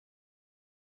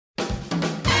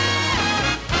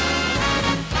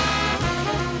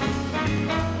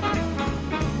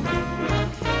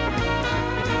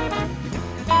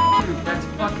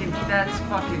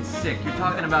sick. You're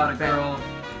talking about a girl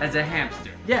as a hamster.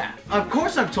 Yeah, of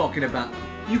course I'm talking about.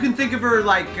 You can think of her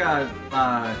like,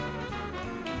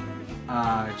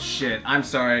 shit. I'm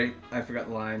sorry. I forgot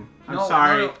the line. I'm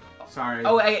sorry. No. Sorry.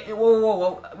 Oh, hey,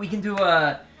 whoa. We can do,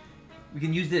 we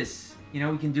can use this. You know,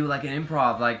 we can do like an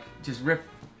improv, like just riff.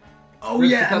 Oh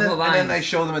riff yeah, and then they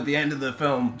show them at the end of the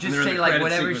film. Just say like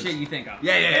whatever shit you think of.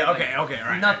 Yeah. Okay, all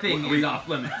right. Nothing is off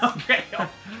limits. Okay.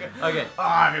 Okay. Oh,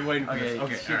 I've been waiting for Okay, this.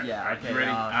 Okay, shit, all right. yeah, All right, okay, you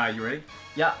ready? You ready?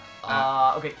 Yeah.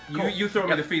 Okay. Cool. You throw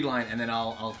me the feed line, and then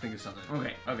I'll think of something.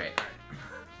 Okay.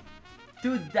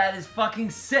 Dude, that is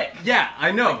fucking sick. Yeah,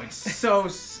 I know. It's so.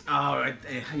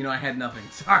 You know, I had nothing.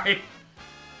 Sorry.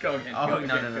 Go again. Oh, go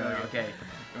no. again. Okay.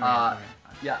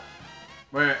 Yeah.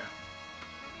 Wait.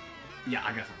 Yeah, I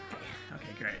got something.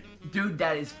 Okay, great. Dude,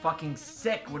 that is fucking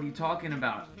sick. What are you talking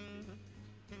about?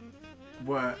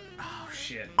 What? Oh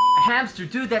shit. A hamster,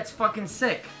 dude. That's fucking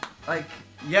sick. Like.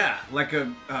 Yeah, like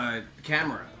a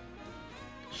camera.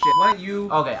 Shit. Why don't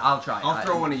you? Okay, I'll try. I'll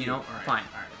throw one of you. know, All right, fine.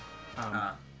 All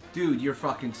right. Dude, you're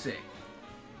fucking sick.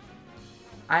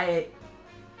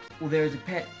 There's a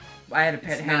pet. I had a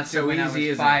pet It's not hamster so when easy, I was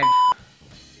is it? 5.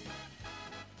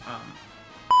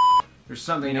 There's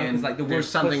something You know, in. 'cause, like the word There's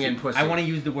something pussy. in pussy. I want to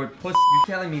use the word pussy. You're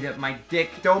telling me that my dick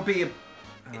Don't be.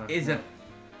 is a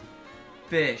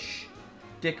fish.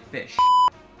 Dick fish.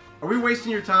 Are we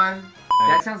wasting your time?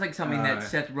 That sounds like something that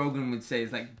Seth Rogen would say.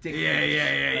 Is like dick. Yeah.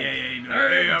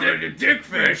 fish. Hey, dick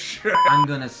fish. I'm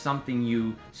gonna something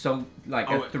you so like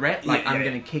a threat. Like I'm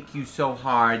gonna kick you so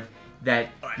hard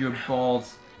that your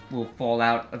balls will fall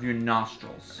out of your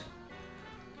nostrils.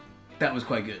 That was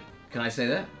quite good. Can I say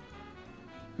that?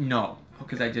 No,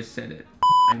 because I just said it.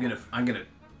 I'm gonna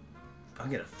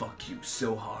fuck you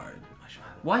so hard.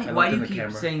 Why do you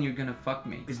keep saying you're gonna fuck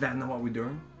me? Is that not what we're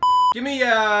doing? Give me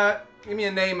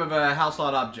a name of a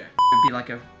household object. It'd be like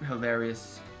a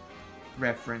hilarious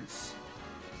reference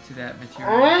to that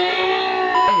material.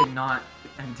 I did not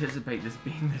anticipate this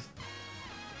being this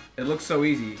It looks so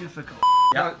easy. difficult.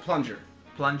 Yeah, plunger.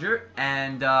 Plunger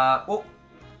and oh,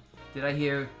 did I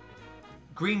hear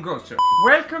greengrocer?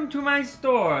 Welcome to my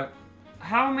store.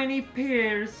 How many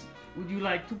pairs would you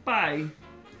like to buy?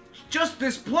 Just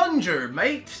this plunger,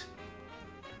 mate.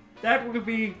 That will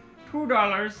be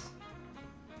 $2.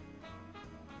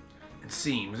 It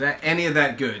seems. Was that any of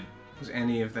that good? Was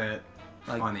any of that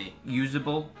Like, funny?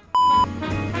 usable?